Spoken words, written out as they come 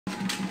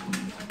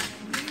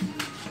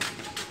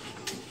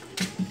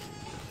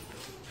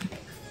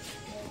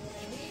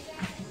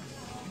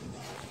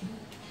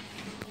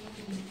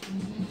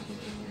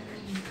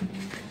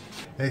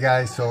Hey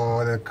guys,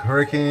 so the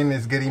hurricane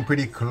is getting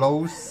pretty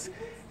close,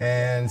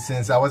 and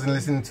since I wasn't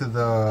listening to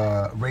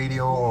the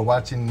radio or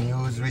watching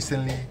news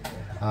recently,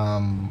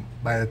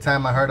 by the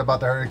time I heard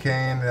about the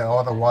hurricane,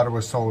 all the water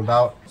was sold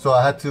out. So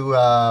I had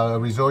to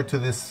resort to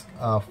this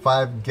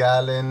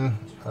 5-gallon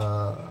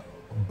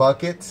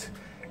bucket,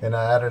 and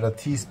I added a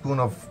teaspoon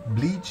of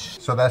bleach.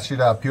 So that should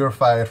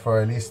purify it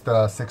for at least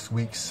 6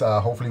 weeks.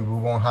 Hopefully we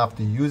won't have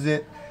to use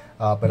it.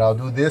 But I'll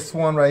do this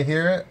one right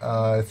here.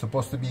 It's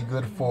supposed to be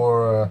good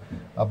for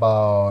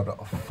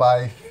about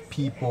 5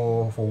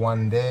 people for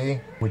 1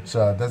 day, which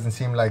doesn't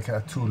seem like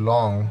too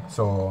long.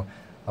 So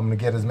I'm gonna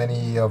get as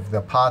many of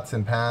the pots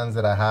and pans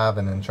that I have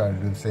and then try to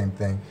do the same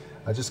thing.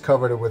 I just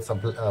covered it with some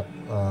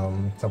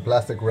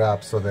plastic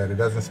wrap so that it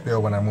doesn't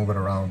spill when I move it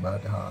around.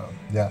 But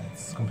yeah,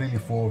 it's completely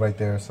full right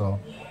there, so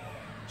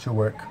it should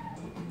work.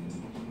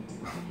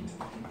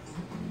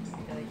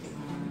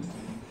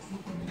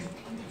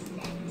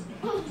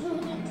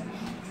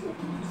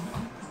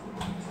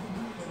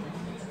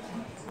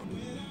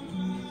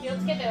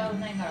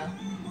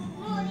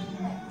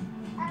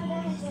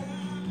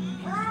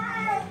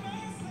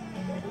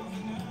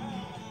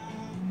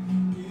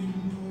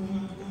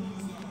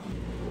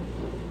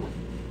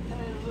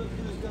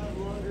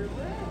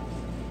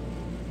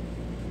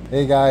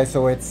 Hey guys,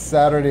 so it's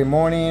Saturday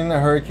morning.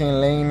 Hurricane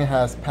Lane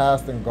has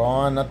passed and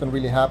gone. Nothing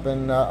really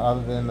happened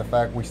other than the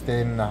fact we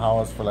stayed in the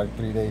house for like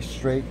 3 days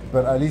straight.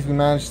 But at least we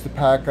managed to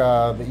pack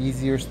the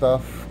easier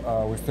stuff.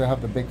 We still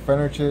have the big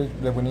furniture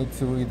that we need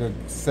to either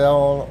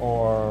sell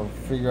or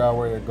figure out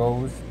where it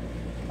goes.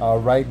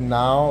 Right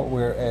now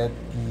we're at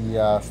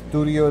the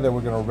studio that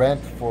we're gonna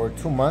rent for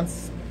 2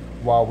 months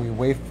while we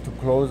wait to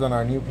close on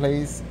our new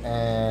place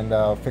and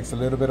fix a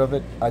little bit of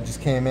it. I just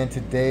came in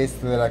today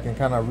so that I can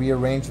kind of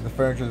rearrange the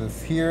furniture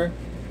that's here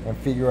and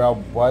figure out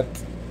what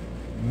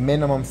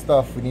minimum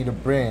stuff we need to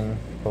bring.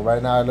 But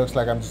right now it looks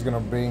like I'm just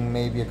gonna bring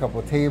maybe a couple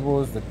of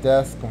tables, the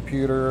desk,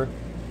 computer.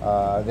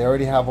 They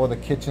already have all the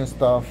kitchen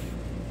stuff,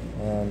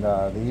 and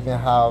they even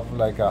have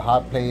like a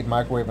hot plate,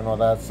 microwave and all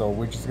that. So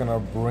we're just gonna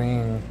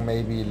bring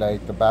maybe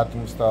like the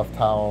bathroom stuff,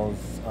 towels,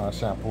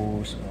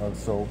 shampoos,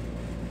 soap.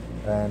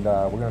 And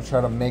we're gonna try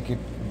to make it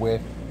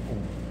with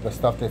the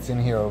stuff that's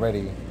in here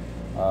already.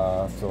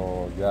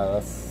 So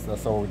yeah,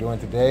 that's what we're doing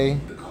today.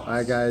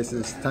 Alright guys,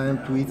 it's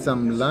time to eat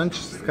some lunch.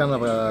 It's kind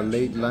of a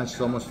late lunch,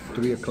 it's almost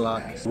 3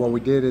 o'clock. What we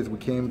did is we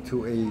came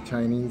to a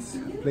Chinese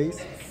place,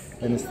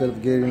 and instead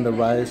of getting the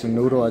rice and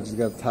noodle, I just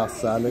got a tossed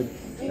salad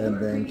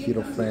and then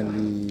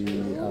keto-friendly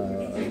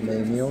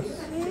main meals.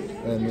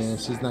 And then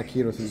she's not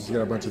keto, so she just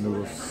got a bunch of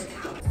noodles.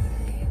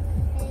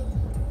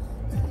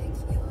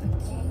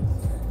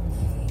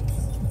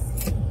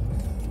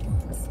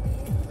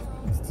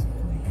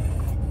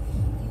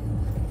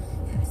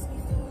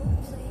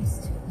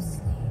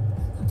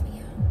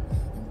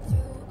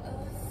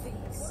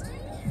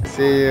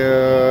 See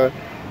you.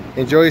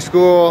 Enjoy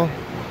school.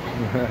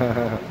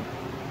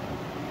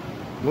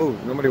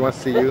 Move. Nobody wants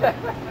to see you.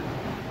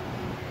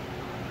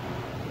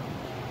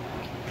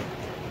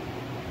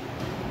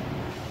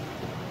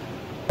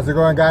 How's it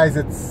going, guys?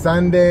 It's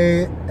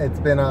Sunday. It's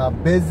been a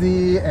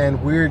busy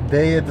and weird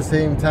day at the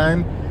same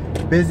time.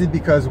 Busy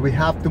because we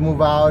have to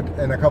move out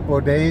in a couple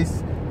of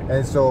days,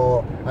 and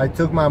so I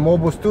took my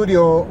mobile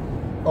studio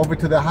over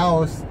to the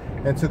house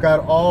and took out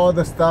all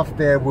the stuff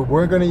that we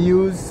weren't going to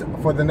use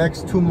for the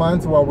next 2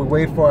 months while we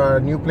wait for our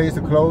new place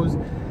to close.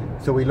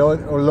 So we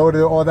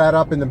loaded all that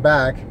up in the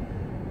back,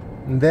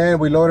 and then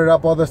we loaded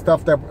up all the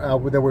stuff that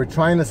we're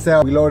trying to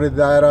sell. We loaded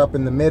that up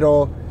in the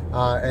middle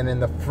and in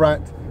the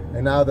front,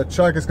 and now the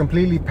truck is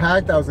completely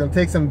packed. I was going to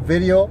take some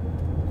video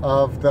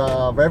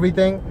of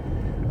everything,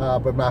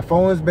 but my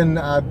phone's been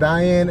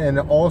dying, and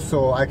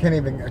also I can't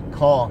even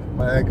call.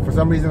 Like, for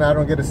some reason I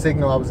don't get a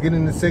signal. I was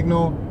getting the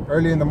signal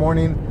early in the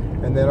morning,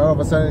 and then all of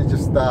a sudden it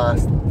just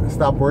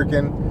stopped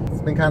working.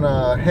 It's been kind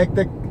of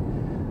hectic,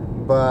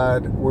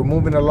 but we're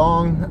moving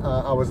along.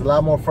 I was a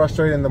lot more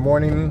frustrated in the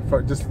morning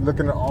for just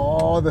looking at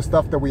all the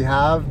stuff that we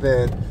have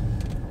that,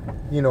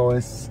 you know,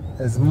 is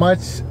as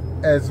much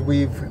as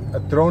we've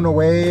thrown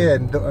away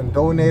and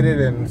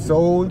donated and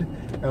sold,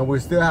 and we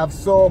still have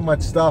so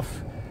much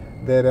stuff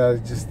that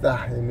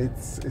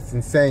it's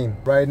insane.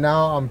 Right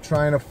now I'm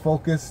trying to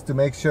focus to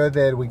make sure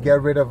that we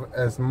get rid of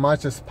as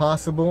much as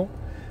possible,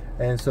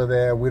 and so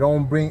that we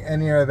don't bring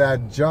any of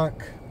that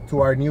junk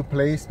to our new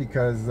place,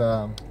 because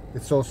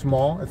it's so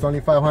small. It's only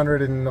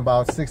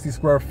 560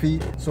 square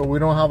feet, so we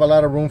don't have a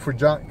lot of room for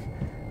junk.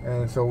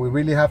 And so we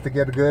really have to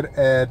get good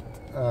at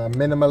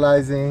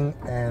minimalizing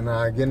and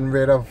getting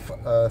rid of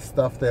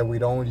stuff that we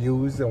don't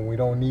use and we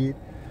don't need.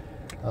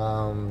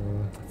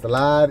 It's a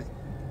lot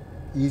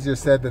easier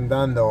said than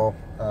done though,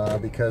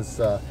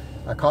 because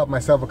I caught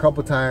myself a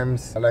couple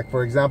times, like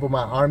for example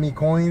my army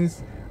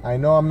coins. I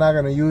know I'm not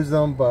gonna use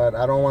them, but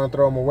I don't want to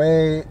throw them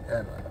away,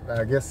 and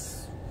I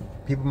guess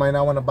people might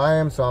not want to buy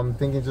them, so I'm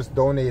thinking just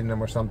donating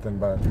them or something.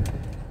 But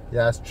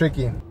yeah, it's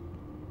tricky.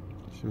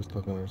 She was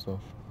talking to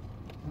herself.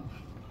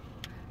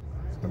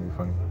 It's gonna be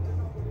funny.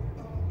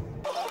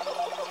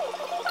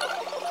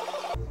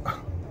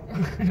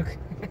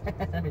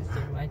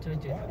 I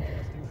told you.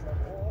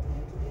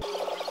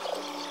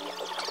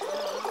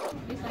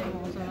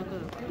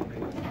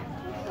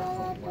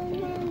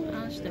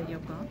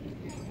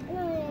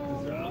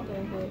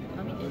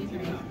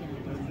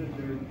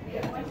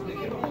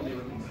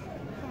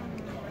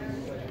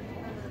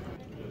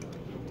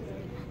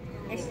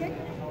 Este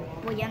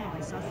voy a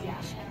no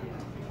sausage.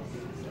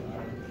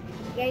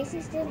 ¿Ya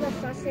hiciste los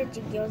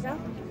sausage gyoza?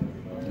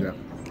 Ya.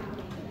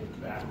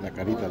 La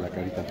carita.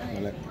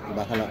 Dale,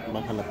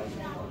 bájala.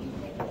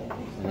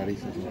 La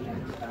nariz así.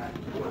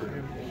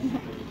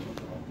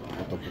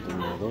 Foto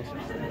número 2.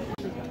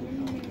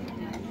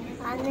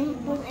 Ale,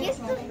 ¿por qué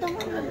estás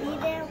tomando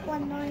video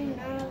cuando hay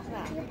nada?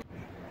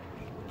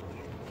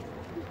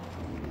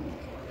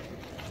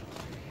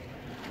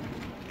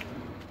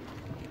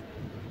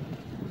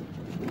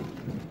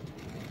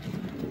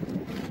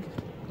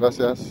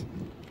 Gracias.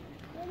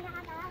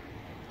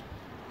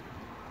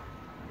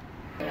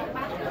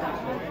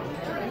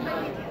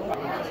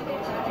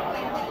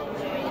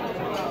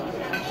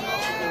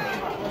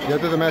 Yo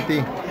to the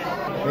Mati.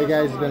 Hey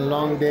guys, it's been a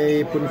long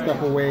day putting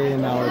stuff away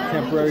in our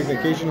temporary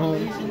vacation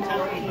home.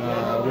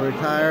 We're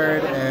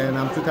tired and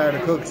I'm too tired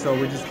to cook, so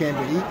we just came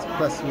to eat.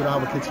 Plus, we don't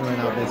have a kitchen right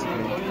now,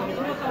 basically.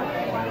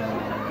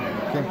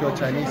 Came to a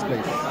Chinese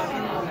place.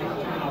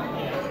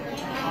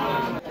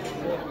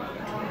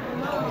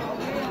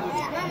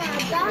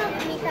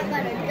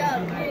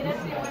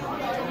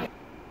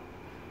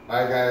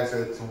 Alright guys,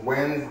 it's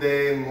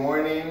Wednesday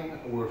morning.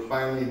 We're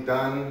finally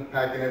done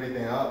packing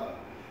everything up.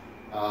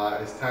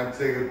 It's time to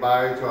say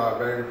goodbye to our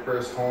very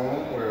first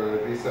home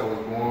where Lisa was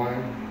born,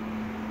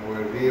 and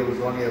where Via was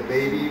only a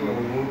baby when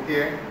we moved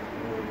here.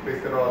 We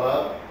picked it all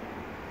up.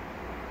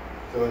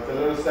 So it's a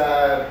little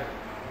sad,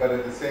 but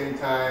at the same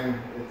time,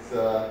 it's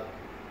a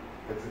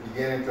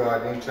beginning to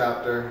our new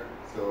chapter.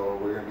 So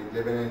we're gonna be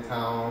living in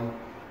town,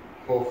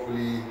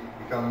 hopefully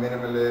become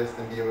minimalist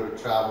and be able to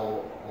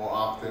travel more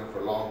often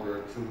for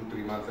longer,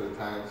 2-3 months at a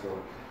time. So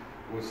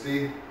we'll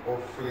see.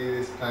 Hopefully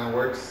this plan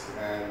works,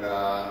 and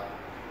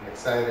I'm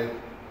excited,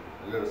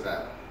 a little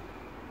sad.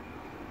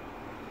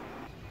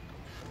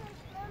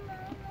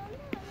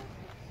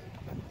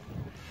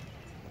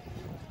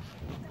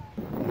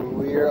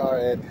 We are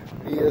at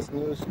Via's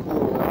new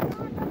school.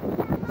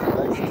 She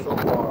likes it so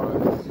far.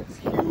 It's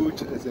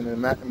huge. It's in the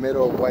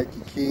middle of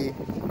Waikiki.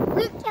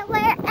 We can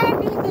wear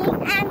everything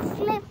and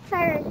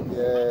slippers.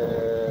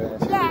 Yeah,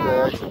 she's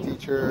the extra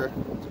teacher.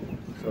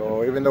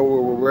 So even though we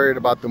were worried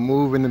about the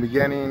move in the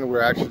beginning,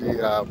 we're actually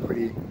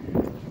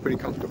pretty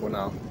comfortable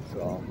now.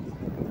 So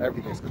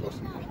everything's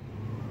close.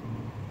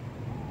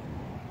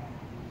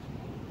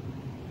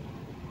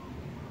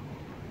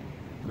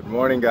 Good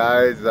morning,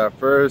 guys. It's our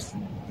first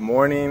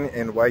morning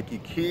in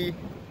Waikiki.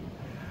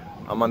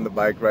 I'm on the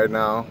bike right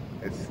now.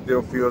 It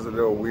still feels a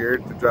little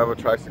weird to drive a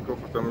tricycle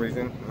for some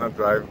reason. Not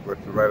drive,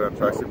 but to ride a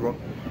tricycle.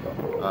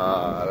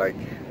 Like,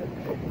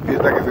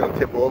 feels like it's gonna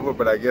tip over,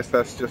 but I guess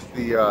that's just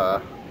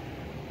the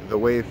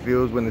way it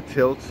feels when it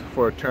tilts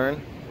for a turn.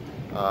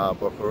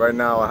 But for right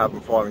now, I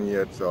haven't fallen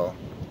yet, so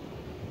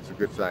it's a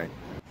good sign.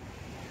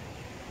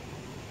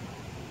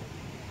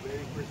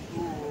 Waiting for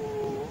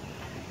school.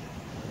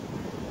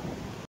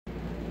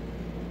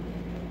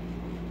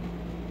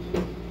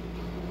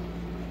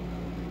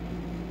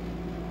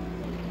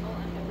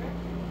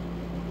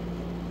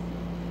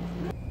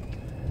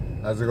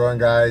 How's it going,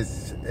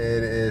 guys?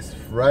 It is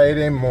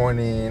Friday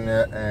morning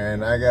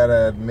and I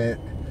gotta admit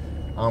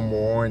I'm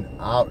worn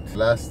out.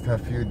 Last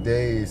few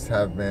days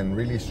have been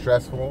really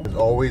stressful, as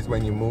always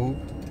when you move.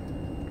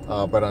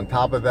 But on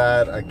top of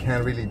that, I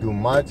can't really do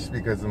much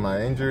because of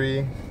my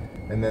injury.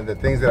 And then the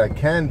things that I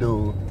can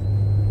do,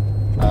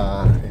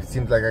 it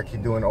seems like I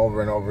keep doing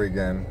over and over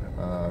again.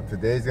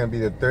 Today's gonna be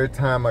the third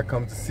time I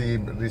come to see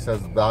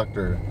Lisa's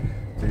doctor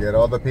to get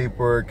all the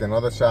paperwork and all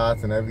the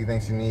shots and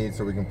everything she needs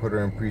so we can put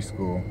her in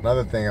preschool.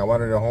 Another thing, I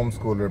wanted to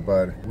homeschool her,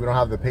 but we don't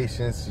have the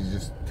patience. She's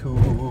just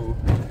too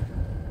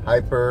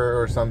hyper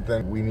or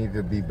something. We need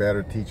to be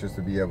better teachers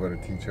to be able to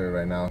teach her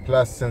right now.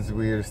 Plus, since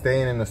we're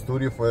staying in the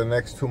studio for the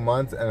next 2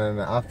 months, and then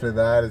after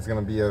that it's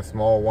gonna be a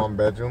small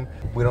 1-bedroom,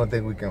 we don't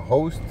think we can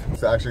host.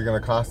 It's actually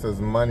gonna cost us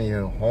money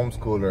to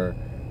homeschool her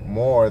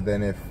more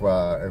than if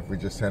we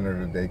just send her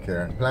to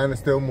daycare. The plan is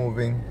still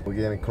moving. We're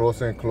getting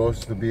closer and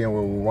closer to being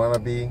where we want to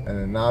be, and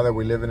then now that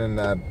we're living in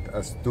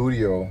a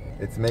studio,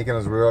 it's making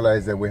us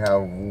realize that we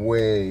have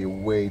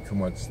way too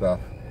much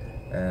stuff,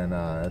 and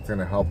it's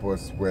gonna help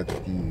us with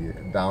the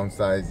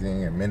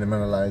downsizing and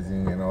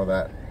minimalizing and all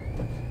that.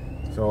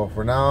 So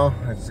for now,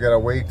 I just gotta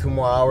wait 2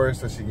 more hours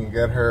so she can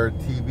get her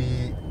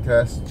TB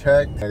test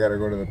checked. I gotta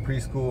go to the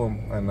preschool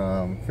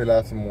and fill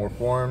out some more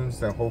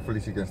forms, and hopefully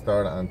she can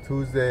start on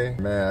Tuesday.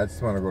 Man, I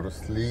just wanna go to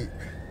sleep.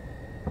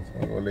 Just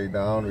wanna go lay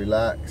down,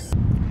 relax.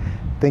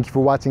 Thank you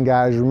for watching,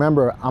 guys.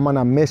 Remember, I'm on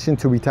a mission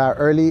to retire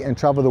early and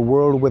travel the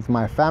world with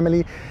my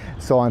family.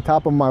 So on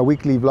top of my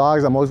weekly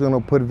vlogs, I'm also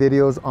going to put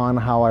videos on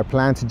how I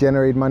plan to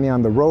generate money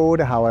on the road,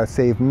 how I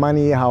save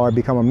money, how I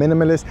become a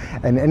minimalist,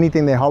 and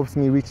anything that helps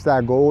me reach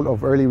that goal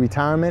of early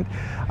retirement.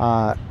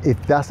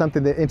 If that's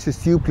something that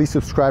interests you, please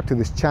subscribe to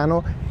this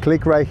channel.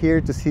 Click right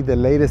here to see the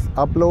latest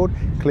upload.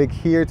 Click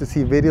here to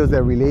see videos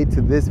that relate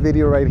to this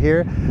video right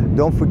here.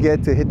 Don't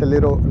forget to hit the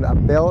little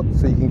bell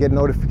so you can get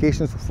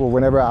notifications for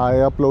whenever I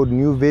upload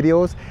new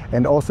videos.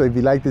 And also, if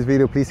you like this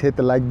video, please hit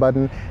the like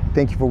button.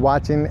 Thank you for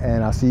watching,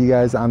 and I'll see you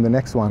guys on the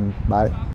next one. Bye.